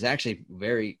 And it was actually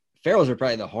ferrules are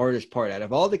probably the hardest part out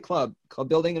of all the club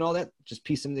building and all that. Just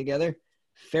piece them together.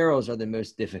 Ferrules are the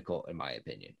most difficult, in my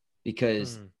opinion,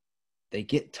 because they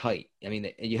get tight. I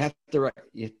mean, you have to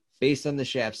based on the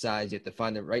shaft size, you have to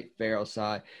find the right ferrule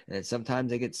size, and then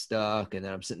sometimes they get stuck, and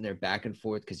then I'm sitting there back and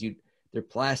forth because they're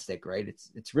plastic, right?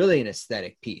 It's really an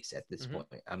aesthetic piece at this point.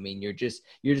 I mean, you're just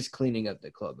cleaning up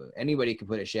the club. Anybody can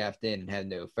put a shaft in and have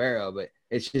no ferrule, but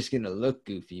it's just going to look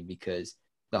goofy because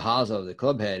the hosel of the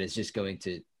club head is just going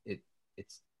to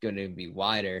it's going to be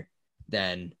wider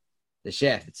than the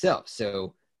shaft itself.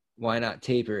 So why not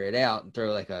taper it out and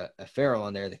throw like a ferrule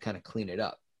on there to kind of clean it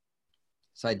up?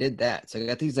 So I did that. So I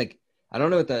got these like, I don't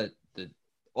know what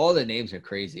all the names are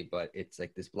crazy, but it's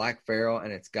like this black ferrule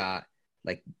and it's got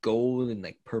like gold and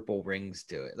like purple rings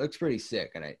to it. It looks pretty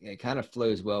sick, and it kind of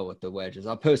flows well with the wedges.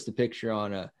 I'll post a picture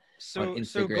on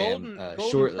Instagram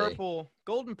shortly.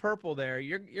 Golden purple there.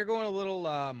 You're going a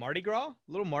little Mardi Gras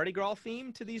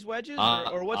theme to these wedges,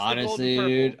 or what's honestly, the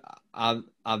golden purple? Dude,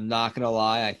 I'm not gonna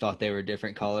lie. I thought they were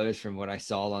different colors from what I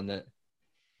saw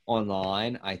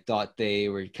online. I thought they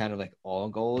were kind of like all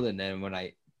gold, and then when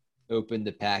I opened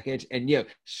the package, and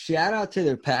shout out to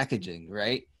their packaging,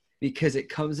 right? Because it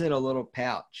comes in a little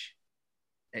pouch.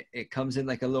 It comes in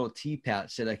like a little tea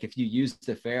pouch. So like if you use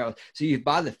the ferrules, so you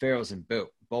buy the ferrules in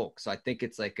bulk. So I think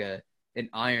it's like an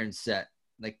iron set,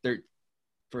 like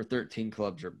for 13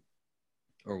 clubs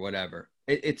or whatever.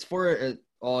 It's for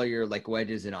all your like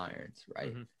wedges and irons,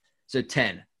 right? Mm-hmm. So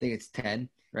 10. I think it's 10,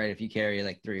 right? If you carry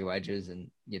like 3 wedges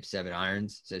and you have 7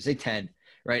 irons, so say 10,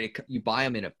 right? You buy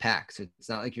them in a pack, so it's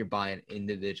not like you're buying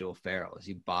individual ferrules.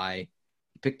 You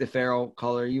pick the ferrule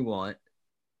color you want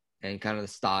and kind of the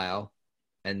style,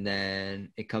 and then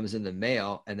it comes in the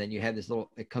mail, and then you have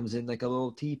it comes in like a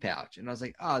little tea pouch. And I was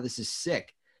like, oh, this is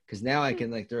sick, because now I can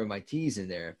like throw my teas in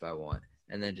there if I want,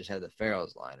 and then just have the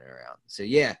ferrules lying around. So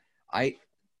yeah, I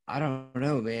don't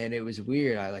know, man. It was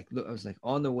weird. I was like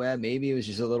on the web. Maybe it was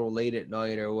just a little late at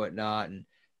night or whatnot, and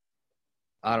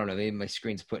I don't know. Maybe my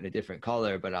screen's put in a different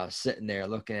color, but I was sitting there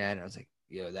looking at it. I was like,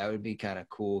 that would be kind of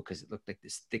cool because it looked like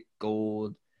this thick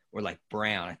gold or like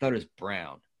brown. I thought it was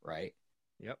brown, right?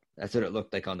 Yep. That's what it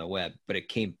looked like on the web, but it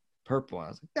came purple. I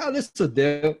was like, oh, this will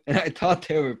do. And I thought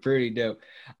they were pretty dope.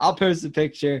 I'll post a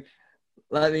picture.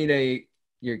 Let me know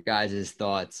your guys'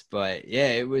 thoughts. But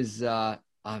yeah, it was, oh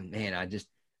man,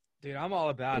 dude, I'm all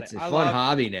about it. It's a fun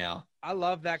hobby now. I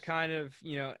love that kind of,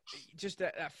 just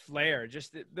that flair,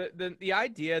 just the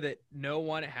idea that no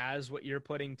one has what you're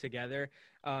putting together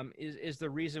is the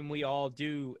reason we all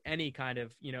do any kind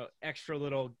of, extra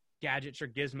little gadgets or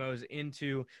gizmos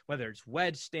into, whether it's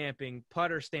wedge stamping,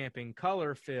 putter stamping,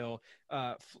 color fill,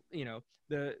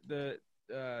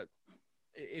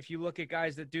 if you look at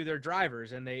guys that do their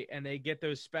drivers and they get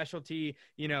those specialty,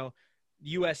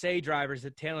 USA drivers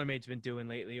that TaylorMade's been doing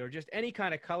lately, or just any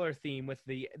kind of color theme with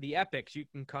the epics. You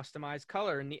can customize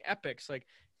color in the epics. Like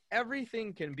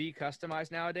everything can be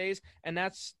customized nowadays, and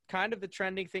that's kind of the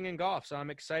trending thing in golf. So I'm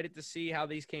excited to see how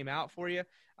these came out for you.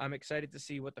 I'm excited to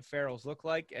see what the ferrules look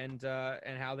like and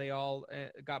how they all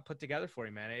got put together for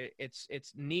you, man. It's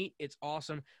neat. It's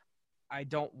awesome. I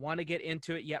don't want to get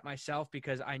into it yet myself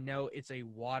because I know it's a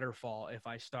waterfall. If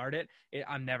I start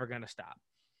I'm never going to stop.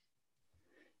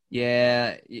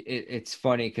 Yeah, it's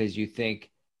funny because you think,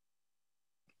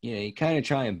 you kind of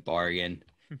try and bargain.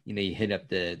 You hit up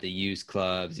the used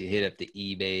clubs, you hit up the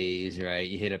eBays, right?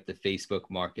 You hit up the Facebook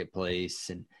marketplace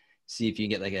and see if you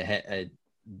can get like a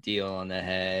deal on the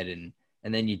head. And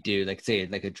then you do, like, say,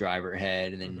 like a driver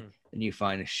head, and then and you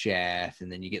find a shaft,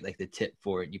 and then you get like the tip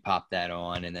for it. You pop that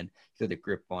on, and then throw the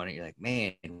grip on it. You're like,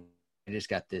 man, I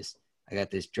got this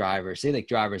driver. Say like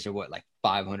drivers are what, like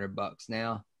 $500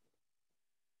 now?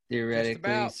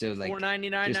 Theoretically, so like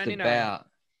 $499.99. just about,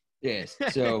 yes.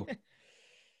 So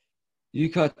You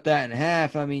cut that in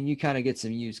half. I mean, you kind of get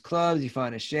some used clubs. You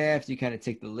find a shaft. You kind of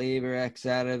take the labor X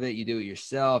out of it. You do it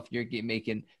yourself. You're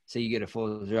making, say you get a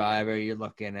full driver. You're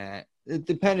looking at,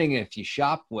 depending if you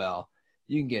shop well,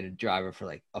 you can get a driver for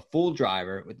like a full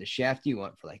driver with the shaft you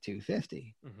want for like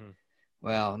 250. Mm-hmm.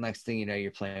 Well, next thing you know,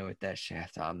 you're playing with that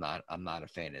shaft. I'm not a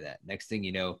fan of that. Next thing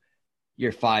you know,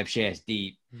 you're 5 shafts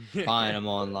deep, buying them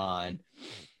online.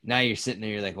 Now you're sitting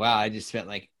there, you're like, wow, I just spent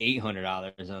like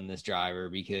 $800 on this driver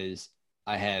because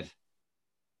I have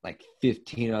like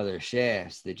 15 other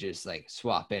shafts that just like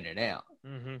swap in and out.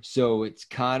 Mm-hmm. So it's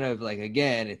kind of like,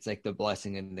 again, it's like the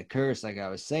blessing and the curse. Like I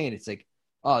was saying, it's like,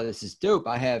 oh, this is dope.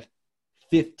 I have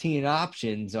 15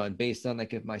 options on based on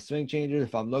like if my swing changes,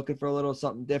 if I'm looking for a little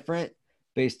something different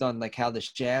based on like how the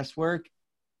shafts work.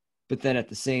 But then at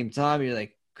the same time, you're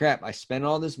like, crap, I spent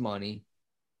all this money.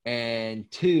 And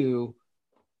two,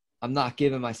 I'm not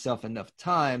giving myself enough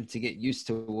time to get used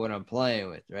to what I'm playing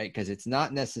with, right? Because it's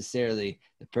not necessarily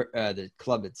the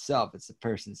club itself; it's the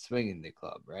person swinging the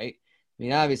club, right? I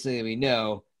mean, obviously, we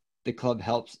know the club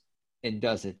helps and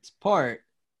does its part,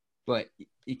 but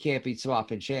you can't be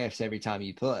swapping shafts every time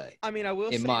you play. I mean, I will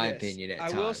in say my this. opinion,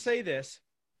 I will say this.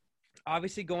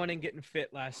 Obviously, going and getting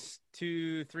fit last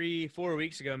 2, 3, 4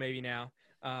 weeks ago, maybe now.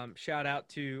 Shout out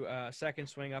to Second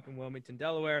Swing up in Wilmington,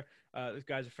 Delaware. Those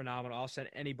guys are phenomenal. I'll send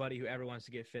anybody who ever wants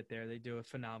to get fit there. They do a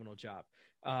phenomenal job.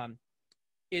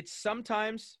 It's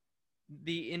sometimes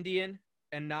the Indian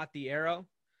and not the arrow,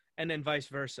 and then vice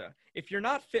versa. If you're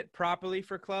not fit properly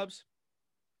for clubs,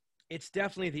 it's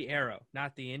definitely the arrow,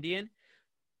 not the Indian,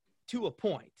 to a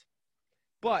point.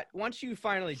 But once you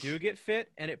finally do get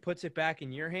fit and it puts it back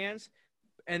in your hands,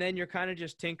 and then you're kind of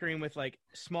just tinkering with like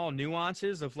small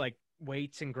nuances of like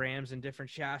weights and grams and different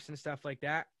shafts and stuff like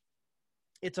that,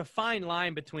 it's a fine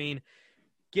line between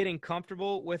getting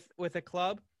comfortable with a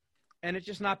club and it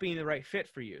just not being the right fit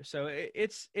for you. So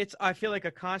it's I feel like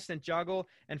a constant juggle.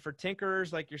 And for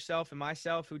tinkerers like yourself and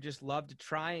myself who just love to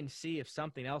try and see if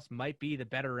something else might be the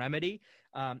better remedy,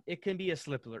 it can be a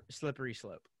slippery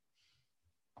slope.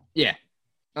 Yeah.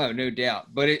 Oh, no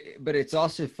doubt. But it's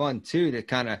also fun too to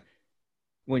kind of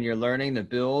when you're learning the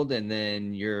build and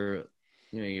then you're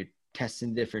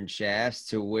testing different shafts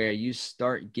to where you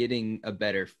start getting a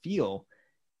better feel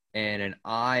and an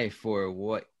eye for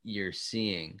what you're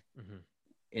seeing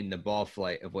in the ball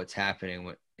flight of what's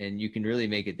happening. And you can really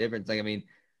make a difference. Like, I mean,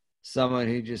 someone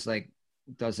who just like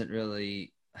doesn't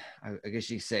really, I guess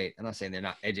you say, I'm not saying they're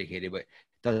not educated, but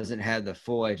doesn't have the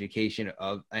full education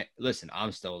of, listen,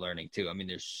 I'm still learning too. I mean,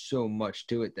 there's so much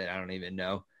to it that I don't even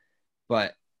know,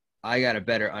 but I got a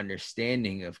better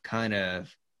understanding of kind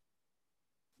of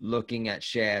looking at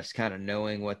shafts, kind of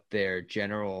knowing what their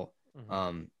general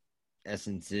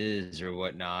essence is or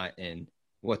whatnot, and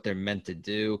what they're meant to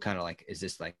do. Kind of like, is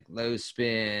this like low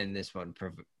spin? This one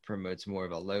promotes more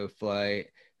of a low flight.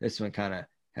 This one kind of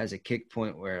has a kick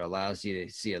point where it allows you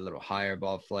to see a little higher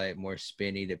ball flight, more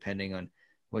spinny, depending on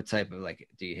what type of, like,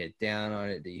 do you hit down on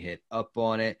it? Do you hit up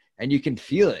on it? And you can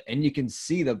feel it and you can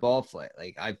see the ball flight.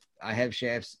 Like I have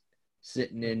shafts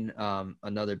sitting in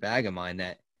another bag of mine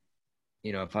that,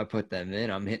 if I put them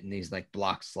in, I'm hitting these like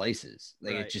block slices.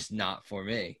 Like, It's just not for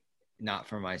me, not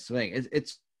for my swing.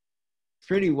 It's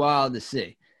pretty wild to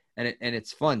see. And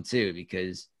it's fun too,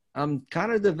 because I'm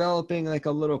kind of developing like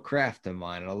a little craft of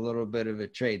mine, a little bit of a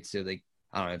trade. So like,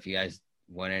 I don't know if you guys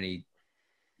want any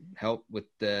help with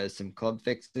some club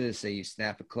fixes. Say you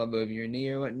snap a club over your knee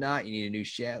or whatnot, you need a new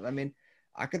shaft. I mean,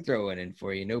 I could throw it in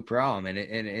for you, no problem. And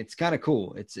it's kind of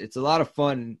cool. It's a lot of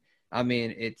fun. I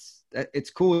mean, it's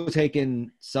cool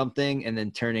taking something and then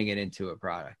turning it into a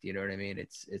product. You know what I mean?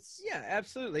 It's yeah,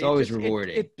 absolutely. It's always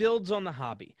rewarding. It builds on the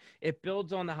hobby. It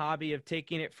builds on the hobby of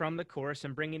taking it from the course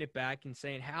and bringing it back and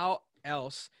saying, how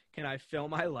else can I fill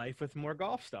my life with more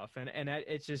golf stuff? And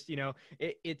it's just,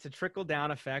 it's a trickle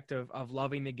down effect of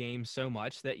loving the game so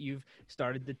much that you've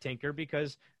started to tinker,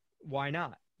 because why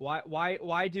not?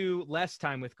 Why do less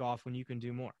time with golf when you can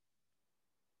do more?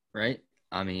 Right.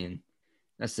 I mean,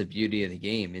 that's the beauty of the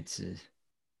game.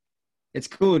 It's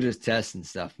cool just testing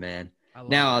stuff, man.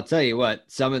 Now, I'll tell you what,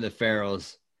 some of the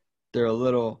ferrules, they're a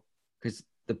little, because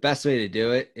the best way to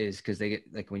do it is because they get,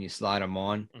 like, when you slide them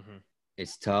on,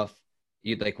 it's tough.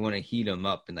 You'd like want to heat them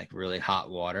up in like really hot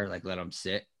water, like let them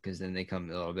sit, because then they come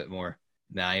a little bit more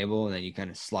malleable, and then you kind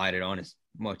of slide it on as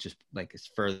much as like as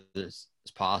further as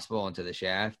possible into the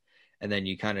shaft. And then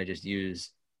you kind of just use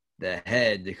the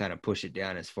head to kind of push it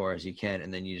down as far as you can.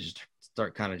 And then you just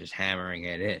start kind of just hammering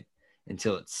it in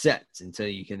until it sets, until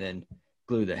you can then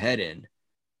glue the head in.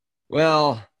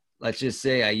 Well, let's just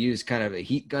say I used kind of a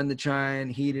heat gun to try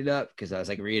and heat it up, because I was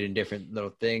like reading different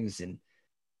little things, and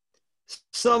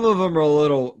Some of them are a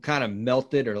little kind of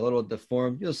melted or a little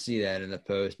deformed. You'll see that in the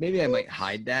post. Maybe I might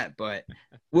hide that, but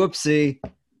whoopsie.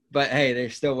 But hey, they're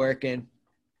still working.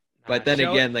 But then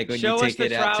Show again, like when you show us take the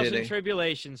it out to trials and the,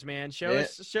 tribulations, man. yeah,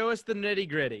 Show us the nitty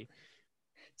gritty.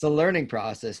 it's a learning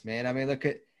process, man. I mean, look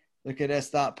at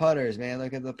S. Putters, man.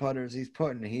 Look at the putters he's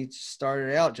putting. He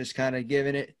started out just kind of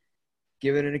giving it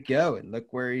a go, and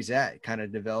look where he's at. Kind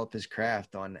of develop his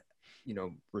craft on,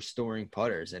 restoring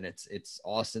putters, and it's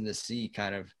awesome to see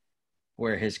kind of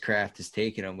where his craft has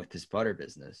taken him with his putter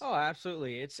business. Oh,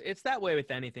 absolutely. It's that way with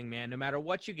anything, man. No matter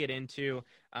what you get into,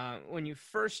 when you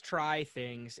first try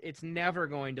things, it's never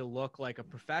going to look like a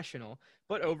professional.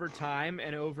 But over time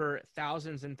and over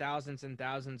thousands and thousands and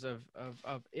thousands of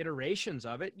iterations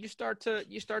of it, you start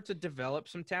to develop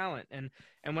some talent. And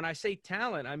when I say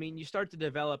talent, I mean you start to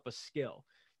develop a skill.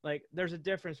 Like there's a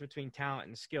difference between talent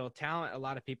and skill. Talent, a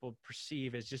lot of people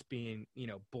perceive as just being,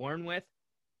 born with.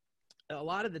 A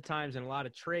lot of the times in a lot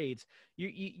of trades,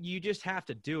 you just have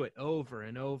to do it over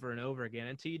and over and over again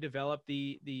until you develop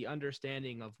the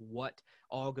understanding of what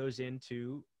all goes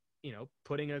into,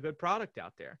 putting a good product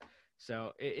out there.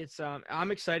 So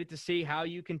I'm excited to see how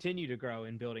you continue to grow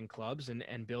in building clubs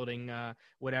and building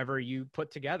whatever you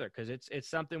put together, because it's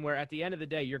something where at the end of the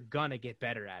day you're gonna get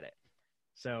better at it.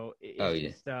 So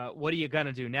what are you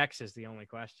gonna do next is the only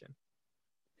question.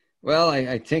 Well,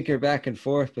 I tinker back and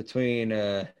forth between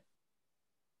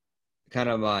kind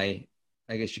of my,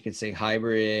 I guess you could say,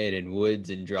 hybrid and woods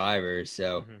and drivers.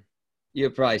 So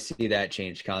you'll probably see that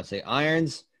change constantly.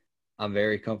 Irons, I'm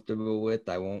very comfortable with.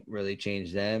 I won't really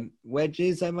change them.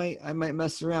 Wedges, I might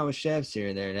mess around with shafts here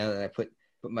and there now that I put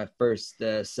my first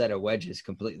set of wedges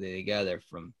completely together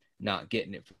from not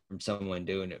getting it from someone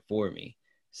doing it for me.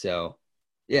 So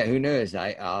yeah, who knows?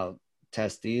 I'll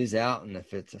test these out, and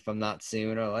if I'm not seeing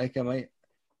what I like, I might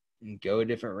go a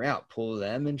different route, pull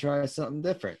them and try something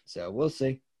different. So we'll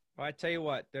see. Well, I tell you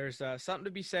what, there's something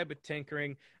to be said with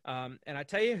tinkering. And I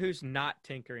tell you who's not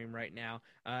tinkering right now.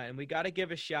 And we got to give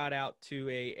a shout out to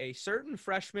a certain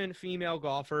freshman female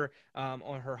golfer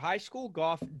on her high school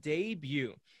golf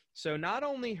debut. So not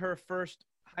only her first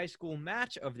high school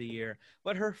match of the year,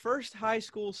 but her first high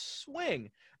school swing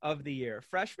of the year.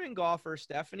 Freshman golfer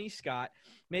Stephanie Scott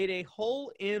made a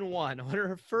hole-in-one on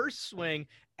her first swing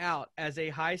out as a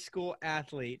high school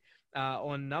athlete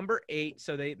on number 8.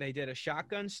 So they did a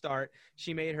shotgun start.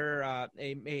 She made her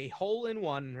a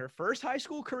hole-in-one in her first high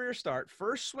school career start,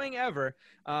 first swing ever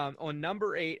on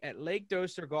number 8 at Lake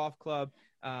Doster Golf Club.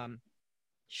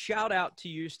 Shout out to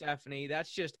you, Stephanie.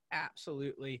 That's just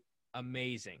absolutely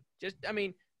amazing.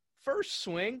 First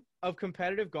swing of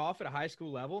competitive golf at a high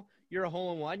school level, you're a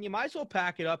hole-in-one. You might as well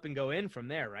pack it up and go in from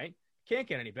there, right? Can't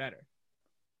get any better.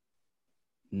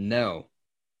 No,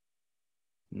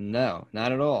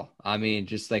 not at all. I mean,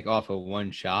 just like off of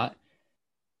one shot,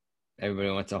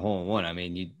 everybody wants a hole-in-one. I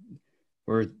mean,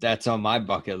 that's on my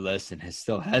bucket list and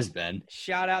still has been.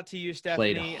 Shout out to you,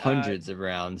 Stephanie. Played hundreds of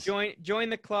rounds. Join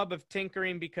the club of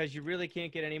tinkering, because you really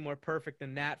can't get any more perfect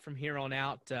than that from here on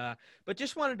out. But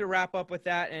just wanted to wrap up with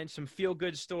that and some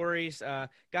feel-good stories.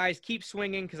 Guys, keep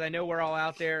swinging, because I know we're all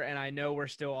out there, and I know we're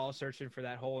still all searching for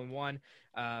that hole-in-one.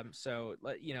 So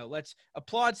let's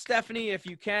applaud Stephanie. If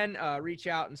you can, reach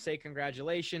out and say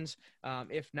congratulations.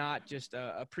 If not, just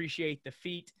appreciate the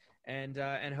feat. And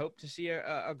hope to see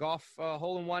a golf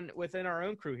hole-in-one within our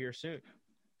own crew here soon.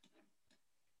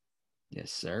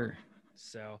 Yes, sir.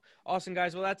 So awesome,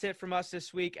 guys. Well, that's it from us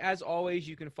this week. As always,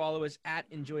 you can follow us at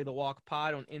Enjoy the Walk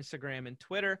Pod on Instagram and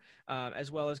Twitter, as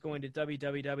well as going to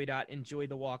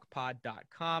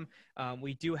www.enjoythewalkpod.com.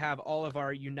 We do have all of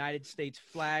our United States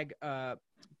flag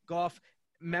golf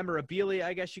memorabilia,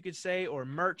 I guess you could say, or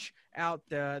merch out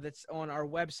that's on our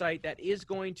website that is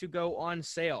going to go on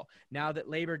sale. Now that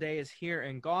Labor Day is here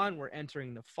and gone, we're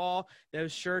entering the fall.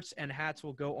 Those shirts and hats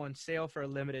will go on sale for a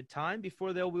limited time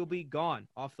before they will be gone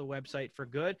off the website for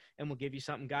good, and we'll give you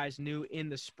something, guys, new in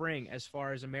the spring as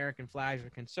far as American flags are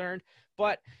concerned.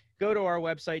 But go to our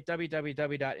website,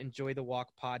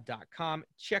 www.enjoythewalkpod.com.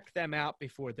 Check them out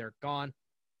before they're gone.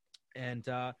 And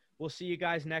we'll see you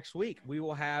guys next week. We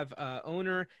will have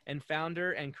owner and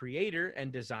founder and creator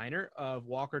and designer of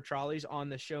Walker Trolleys on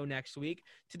the show next week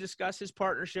to discuss his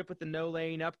partnership with the No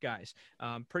Laying Up guys.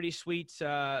 Pretty sweet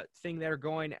thing they're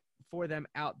going for them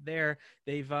out there.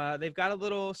 They've got a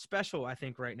little special, I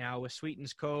think, right now with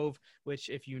Sweetens Cove, which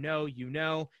if you know, you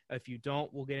know. If you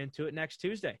don't, we'll get into it next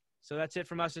Tuesday. So that's it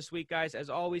from us this week, guys. As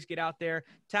always, get out there,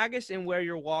 tag us in where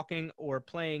you're walking or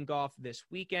playing golf this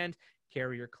weekend.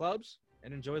 Carry your clubs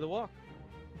and enjoy the walk.